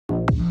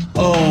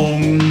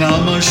Om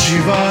Namah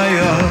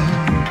Shivaya,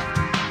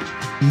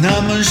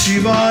 Namah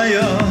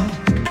Shivaya,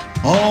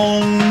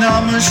 Om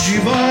Namah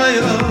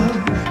Shivaya,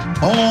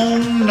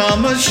 Om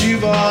Namah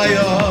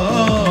Shivaya,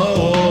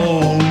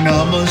 Om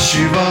Namah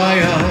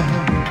Shivaya,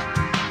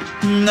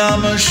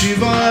 Namah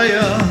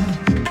Shivaya,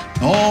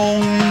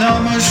 Om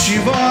Namah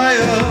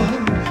Shivaya,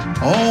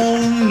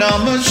 Om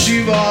Namah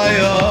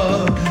Shivaya,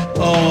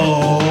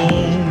 Om.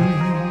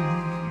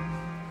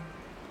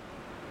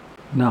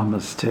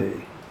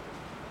 Namaste.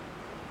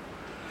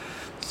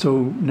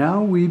 So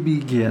now we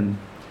begin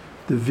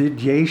the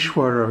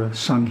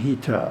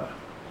Vidyeśvara-saṁhitā,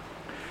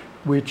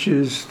 which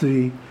is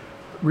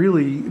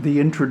really the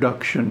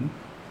introduction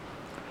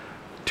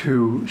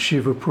to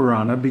Shiva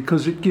Purāṇa,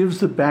 because it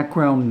gives the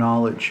background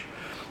knowledge,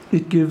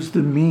 it gives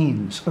the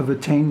means of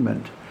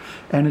attainment,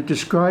 and it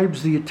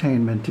describes the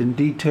attainment in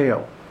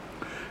detail,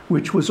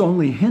 which was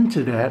only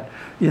hinted at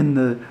in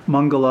the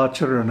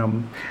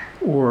Mangalacharanam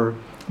or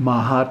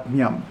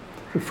Mahatmyam,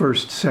 the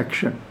first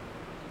section.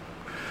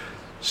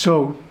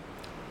 So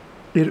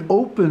it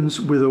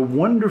opens with a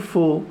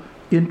wonderful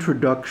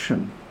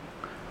introduction,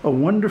 a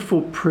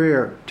wonderful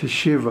prayer to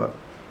Shiva,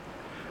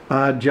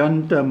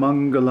 Ajanta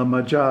Mangala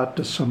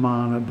Majata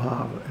Samana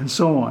Bhava, and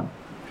so on.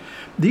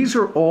 These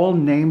are all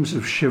names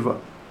of Shiva,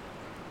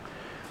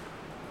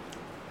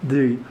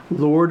 the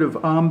Lord of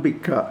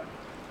Ambika,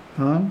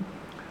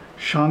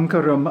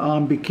 Shankaram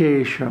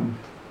Ambikesham,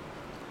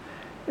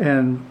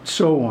 and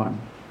so on.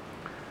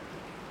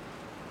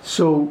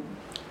 So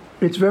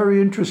it's very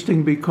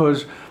interesting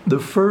because the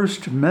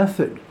first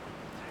method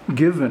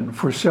given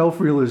for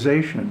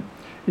self-realization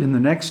in the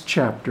next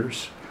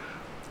chapters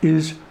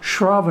is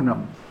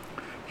Shravanam,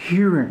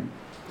 hearing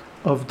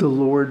of the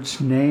Lord's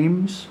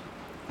names,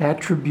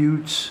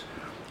 attributes,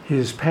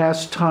 his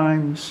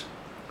pastimes,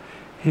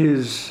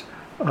 his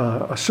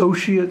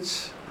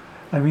associates,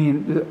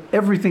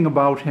 everything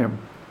about him.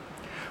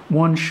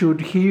 One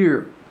should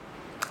hear,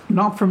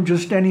 not from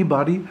just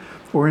anybody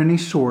or any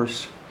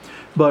source,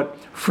 but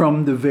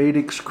from the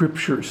Vedic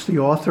scriptures, the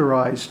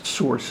authorized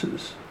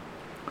sources.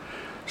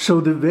 So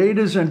the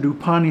Vedas and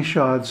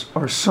Upanishads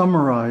are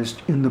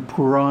summarized in the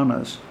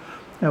Purāṇas.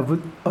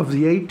 Of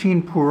the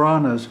 18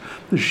 Purāṇas,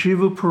 the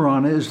Shiva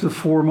Purāṇa is the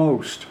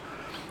foremost,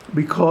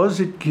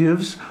 because it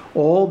gives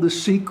all the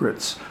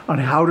secrets on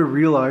how to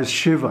realize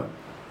Shiva.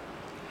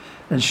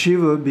 And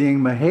Shiva, being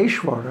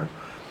Maheshvara,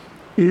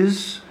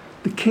 is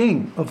the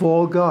king of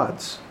all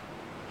gods.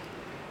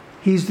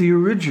 He's the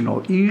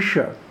original,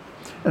 Isha,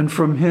 and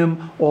from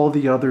him all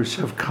the others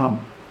have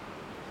come.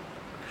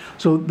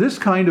 So this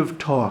kind of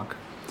talk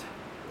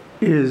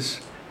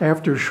is,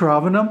 after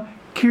Shravanam,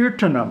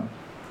 Kirtanam,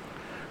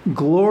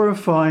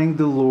 glorifying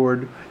the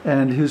Lord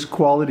and his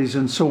qualities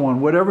and so on,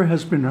 whatever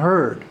has been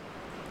heard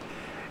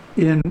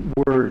in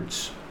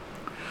words.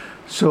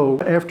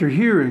 So after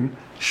hearing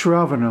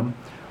Shravanam,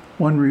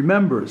 one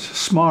remembers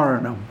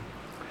Smaranam,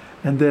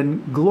 and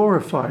then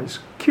glorifies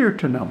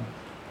Kirtanam.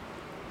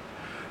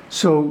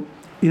 So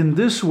in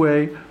this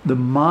way, the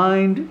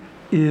mind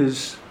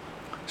is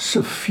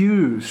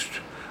suffused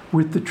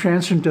with the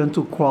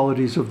transcendental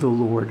qualities of the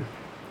Lord.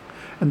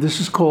 And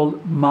this is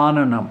called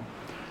mananam,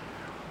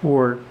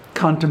 or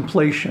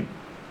contemplation.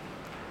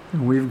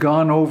 And we've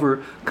gone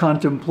over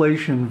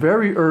contemplation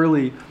very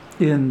early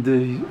in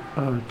the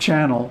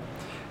channel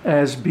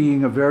as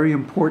being a very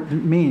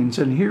important means,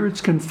 and here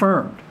it's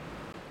confirmed.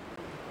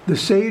 The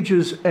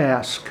sages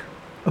ask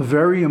a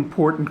very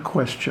important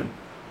question,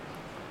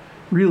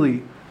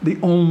 really the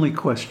only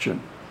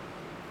question.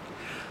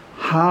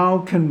 How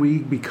can we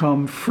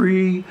become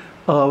free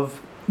of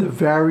the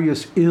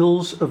various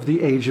ills of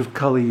the age of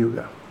Kali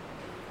Yuga?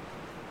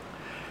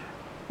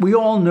 We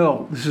all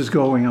know this is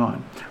going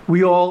on.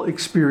 We all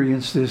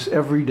experience this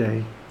every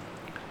day.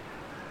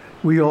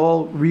 We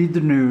all read the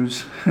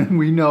news and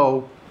we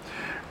know,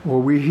 or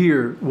we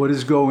hear what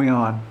is going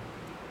on.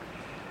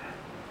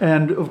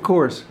 And of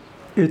course,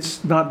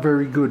 it's not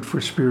very good for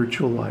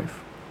spiritual life.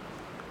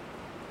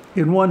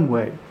 In one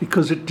way,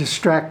 because it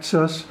distracts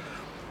us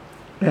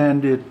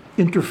and it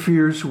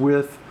interferes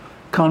with,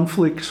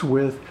 conflicts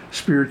with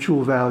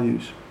spiritual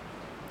values.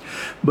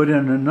 But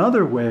in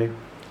another way,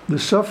 the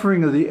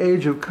suffering of the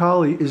age of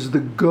Kali is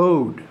the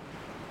goad,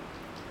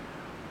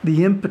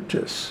 the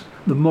impetus,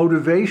 the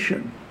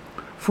motivation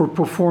for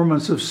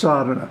performance of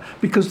sadhana,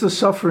 because the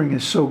suffering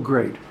is so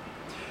great.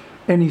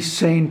 Any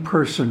sane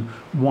person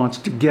wants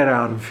to get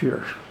out of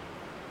here.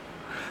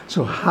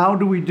 So how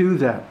do we do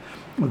that?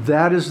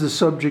 That is the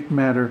subject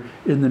matter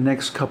in the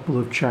next couple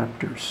of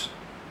chapters.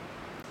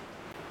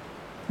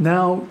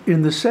 Now,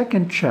 in the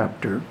second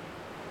chapter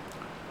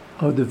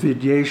of the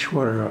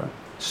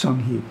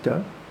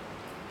Vidyeśvara-saṁhitā,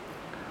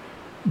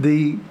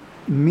 the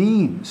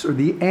means or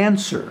the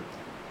answer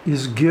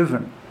is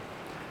given.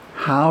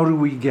 How do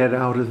we get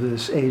out of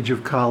this age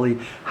of Kali?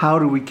 How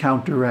do we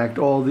counteract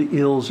all the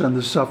ills and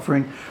the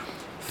suffering?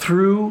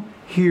 Through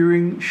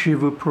hearing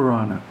Shiva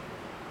Purāṇa.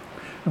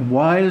 And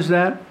why is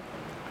that?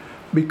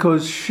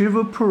 Because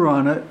Shiva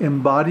Purāṇa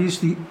embodies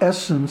the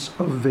essence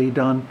of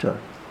Vedanta.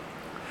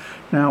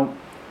 Now,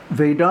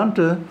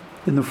 Vedanta,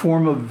 in the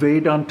form of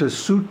Vedanta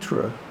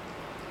Sutra,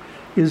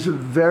 is a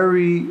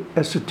very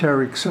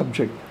esoteric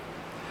subject.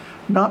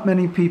 Not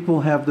many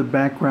people have the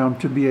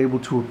background to be able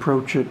to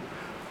approach it,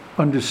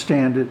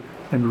 understand it,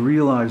 and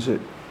realize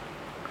it.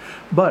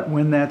 But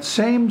when that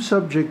same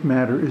subject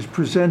matter is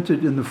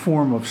presented in the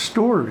form of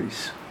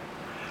stories,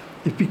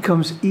 it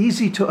becomes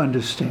easy to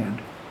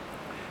understand,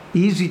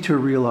 easy to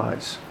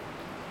realize.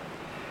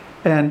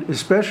 And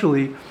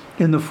especially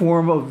in the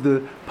form of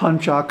the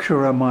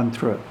Panchakshara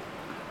mantra,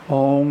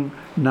 Om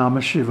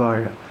Namah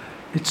Shivaya.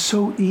 It's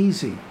so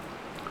easy.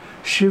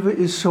 Shiva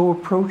is so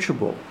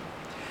approachable.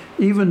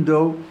 Even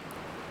though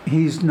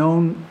he's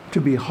known to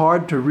be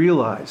hard to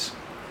realize,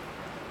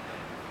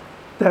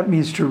 that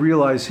means to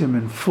realize him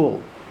in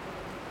full.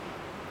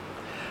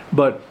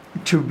 But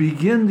to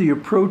begin the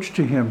approach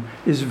to him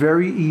is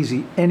very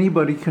easy.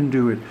 Anybody can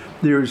do it.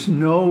 There's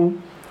no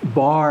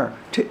bar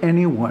to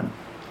anyone.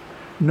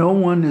 No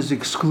one is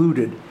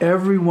excluded.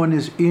 Everyone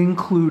is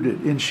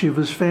included in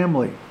Shiva's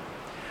family.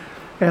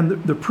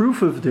 And the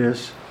proof of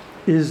this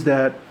is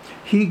that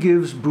he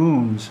gives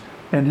boons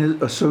and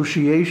his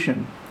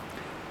association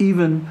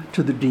even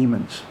to the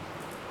demons.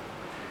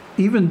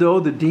 Even though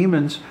the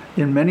demons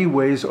in many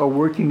ways are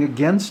working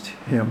against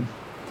him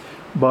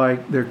by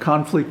their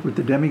conflict with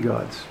the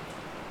demigods.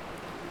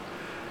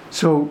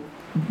 So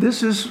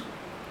this is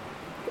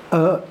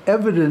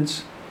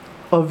evidence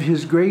of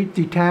his great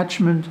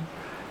detachment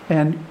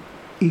and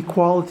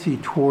equality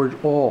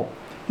toward all.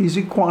 He's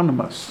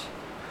equanimous,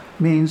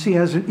 means he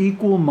has an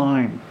equal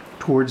mind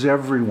towards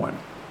everyone.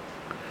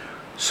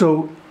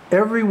 So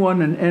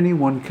everyone and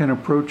anyone can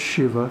approach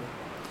Shiva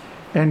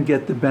and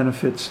get the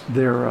benefits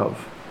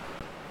thereof.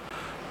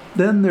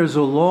 Then there's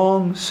a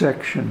long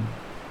section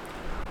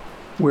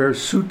where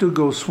Sutta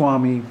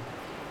Goswami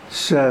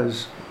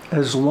says,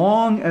 as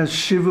long as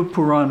Shiva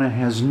Purāṇa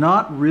has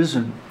not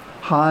risen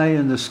high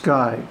in the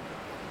sky,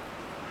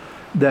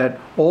 that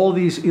all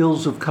these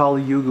ills of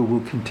Kali Yuga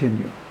will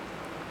continue.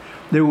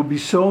 There will be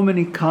so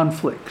many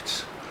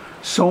conflicts,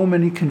 so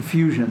many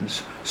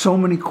confusions, so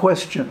many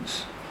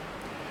questions,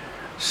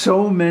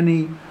 so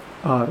many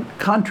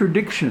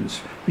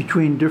contradictions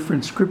between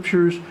different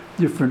scriptures,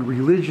 different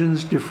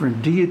religions,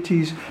 different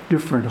deities,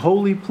 different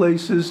holy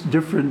places,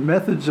 different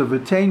methods of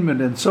attainment,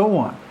 and so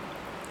on.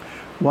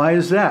 Why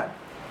is that?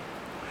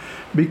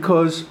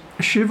 Because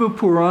Shiva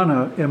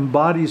Purāṇa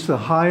embodies the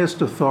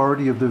highest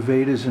authority of the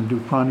Vedas and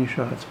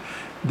Upanishads.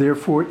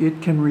 Therefore,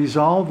 it can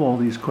resolve all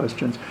these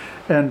questions.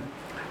 And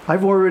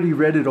I've already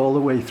read it all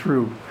the way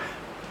through.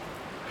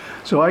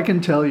 So I can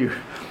tell you,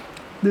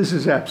 this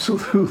is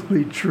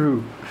absolutely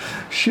true.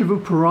 Shiva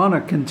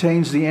Purāṇa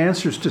contains the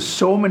answers to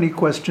so many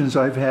questions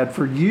I've had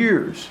for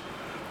years,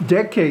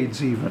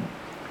 decades even,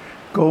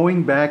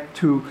 going back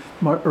to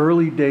my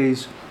early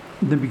days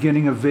in the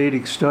beginning of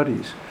Vedic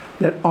studies,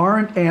 that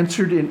aren't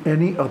answered in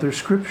any other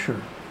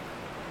scripture.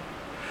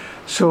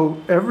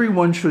 So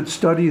everyone should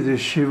study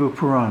this Shiva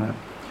Purāṇa,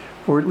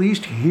 or at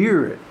least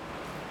hear it.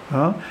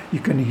 You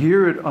can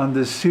hear it on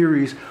this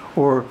series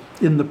or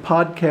in the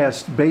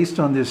podcast based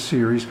on this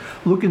series.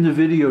 Look in the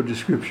video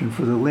description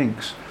for the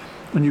links.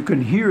 And you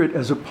can hear it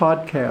as a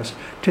podcast.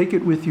 Take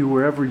it with you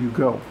wherever you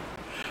go.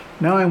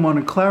 Now I want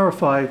to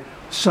clarify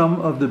some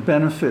of the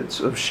benefits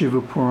of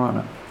Shiva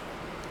Purāṇa.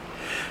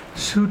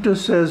 Sutta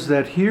says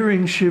that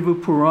hearing Shiva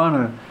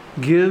Purāṇa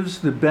gives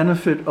the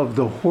benefit of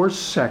the horse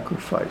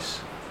sacrifice.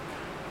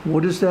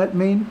 What does that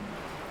mean?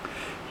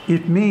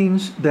 It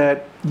means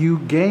that you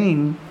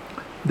gain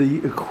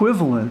the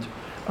equivalent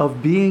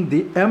of being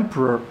the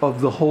emperor of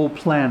the whole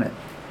planet.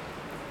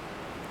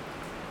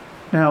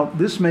 Now,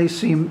 this may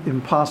seem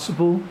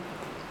impossible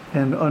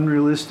and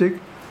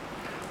unrealistic,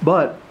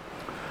 but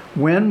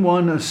when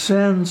one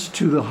ascends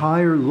to the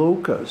higher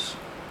lokas,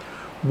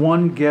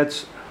 one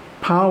gets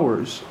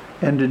powers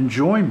and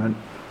enjoyment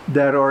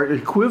that are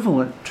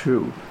equivalent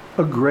to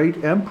a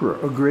great emperor,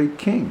 a great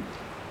king,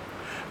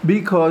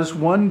 because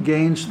one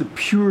gains the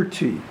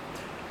purity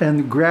and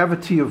the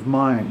gravity of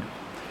mind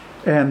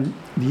and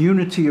the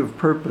unity of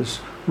purpose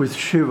with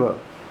Shiva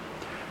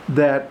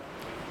that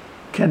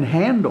can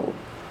handle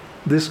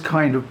this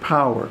kind of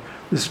power,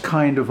 this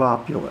kind of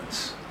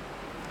opulence.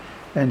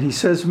 And he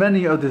says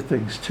many other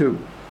things too,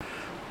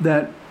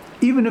 that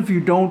even if you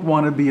don't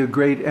want to be a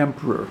great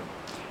emperor,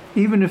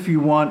 even if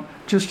you want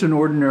just an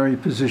ordinary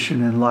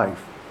position in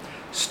life,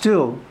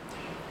 still,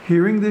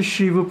 hearing this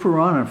Shiva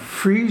Purāṇa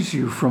frees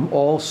you from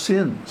all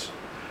sins.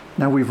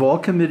 Now, we've all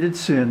committed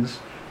sins,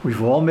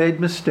 we've all made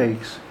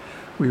mistakes,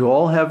 we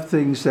all have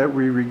things that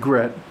we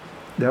regret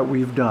that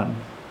we've done.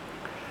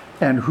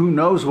 And who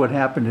knows what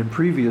happened in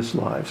previous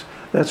lives.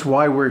 That's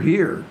why we're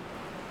here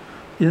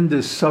in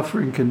this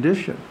suffering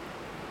condition.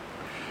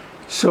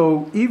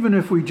 So even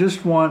if we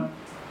just want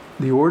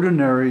the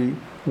ordinary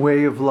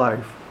way of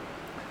life,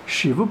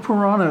 Shiva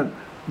Purāṇa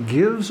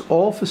gives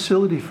all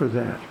facility for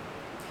that.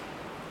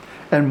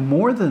 And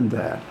more than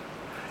that,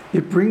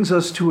 it brings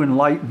us to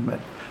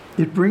enlightenment.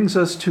 It brings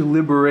us to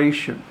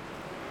liberation.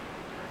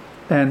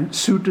 And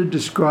Sutta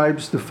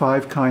describes the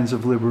 5 kinds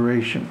of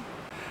liberation.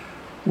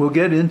 We'll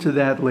get into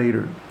that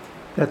later.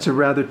 That's a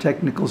rather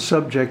technical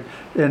subject,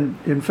 and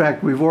in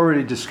fact, we've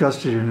already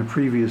discussed it in a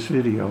previous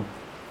video.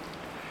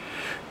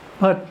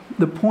 But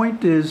the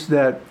point is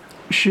that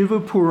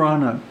Śiva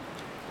Purāṇa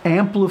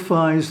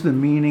amplifies the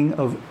meaning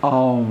of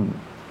Aum.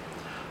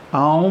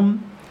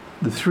 Aum,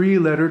 the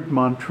three-lettered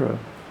mantra,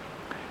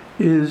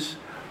 is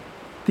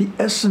the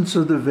essence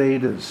of the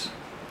Vedas.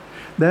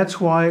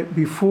 That's why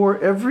before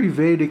every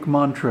Vedic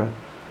mantra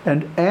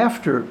and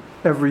after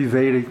every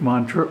Vedic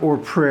mantra or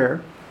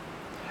prayer,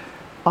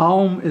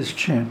 Aum is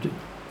chanted.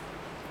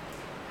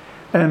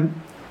 And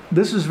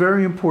this is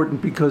very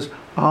important because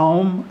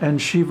Aum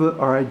and Shiva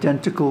are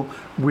identical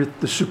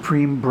with the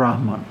Supreme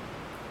Brahman.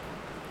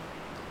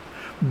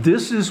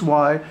 This is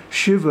why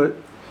Shiva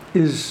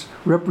is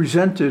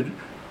represented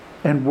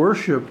and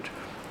worshipped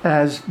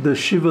as the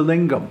Shiva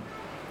Lingam,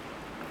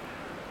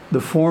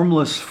 the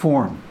formless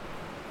form,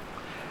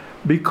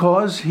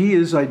 because he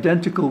is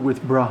identical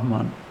with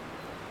Brahman.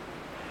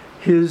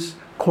 His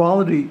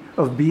quality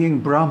of being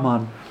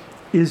Brahman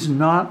is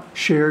not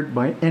shared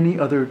by any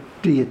other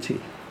deity.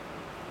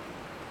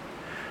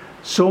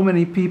 So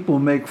many people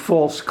make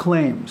false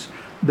claims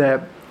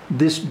that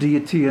this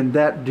deity and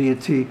that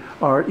deity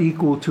are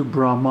equal to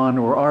Brahman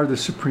or are the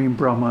Supreme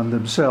Brahman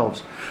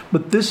themselves.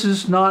 But this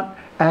is not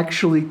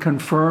actually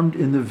confirmed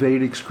in the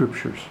Vedic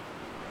scriptures.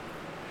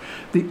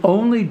 The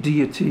only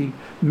deity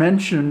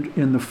mentioned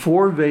in the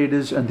four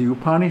Vedas and the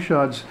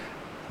Upanishads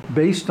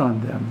based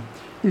on them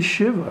is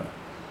Shiva.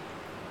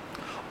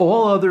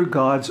 All other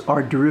gods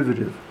are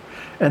derivative,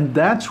 and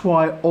that's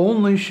why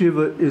only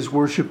Shiva is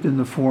worshipped in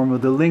the form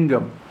of the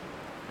lingam,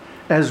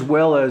 as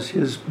well as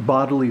his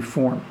bodily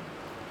form.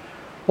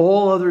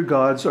 All other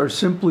gods are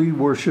simply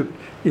worshipped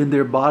in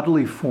their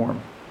bodily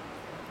form.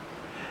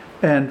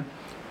 And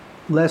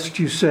lest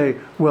you say,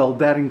 well,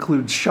 that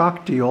includes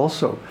Shakti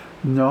also.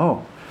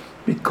 No,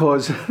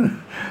 because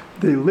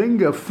the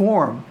linga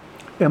form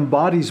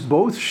embodies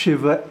both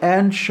Shiva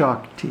and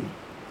Shakti.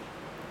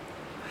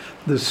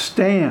 The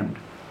stand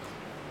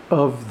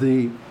of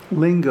the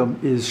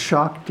lingam is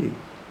Shakti,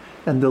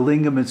 and the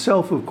lingam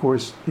itself, of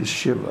course, is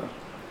Shiva.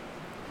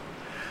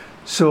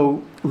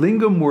 So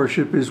lingam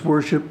worship is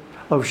worship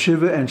of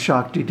Shiva and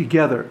Shakti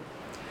together.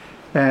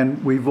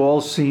 And we've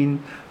all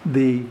seen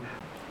the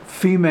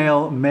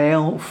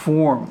female-male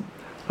form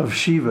of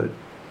Shiva,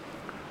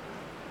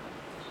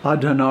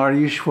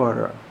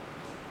 Ardhanarishvara.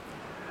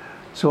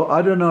 So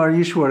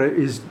Ardhanarishvara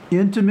is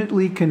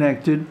intimately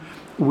connected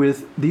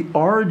with the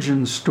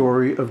origin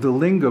story of the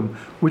lingam,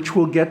 which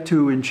we'll get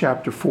to in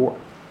chapter 4.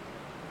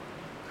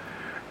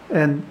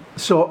 And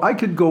so I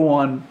could go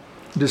on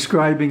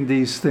describing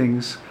these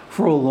things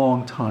for a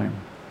long time.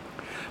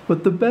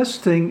 But the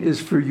best thing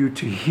is for you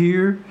to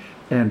hear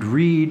and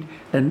read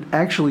and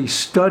actually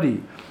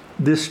study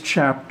this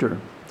chapter,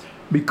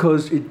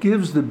 because it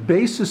gives the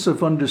basis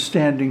of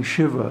understanding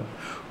Shiva,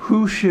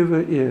 who Shiva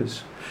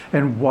is,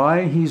 and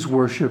why he's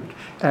worshipped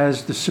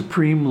as the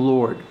Supreme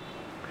Lord.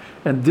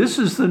 And this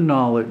is the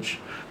knowledge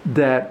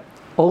that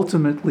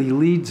ultimately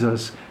leads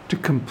us to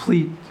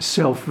complete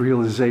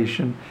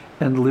self-realization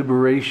and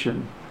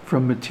liberation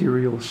from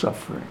material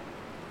suffering.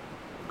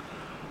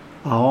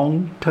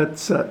 Aum Tat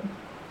Sat.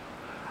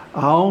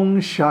 Aum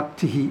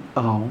Shakti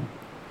Aum.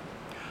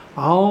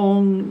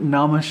 Aum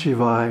Namah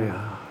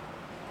Shivaya.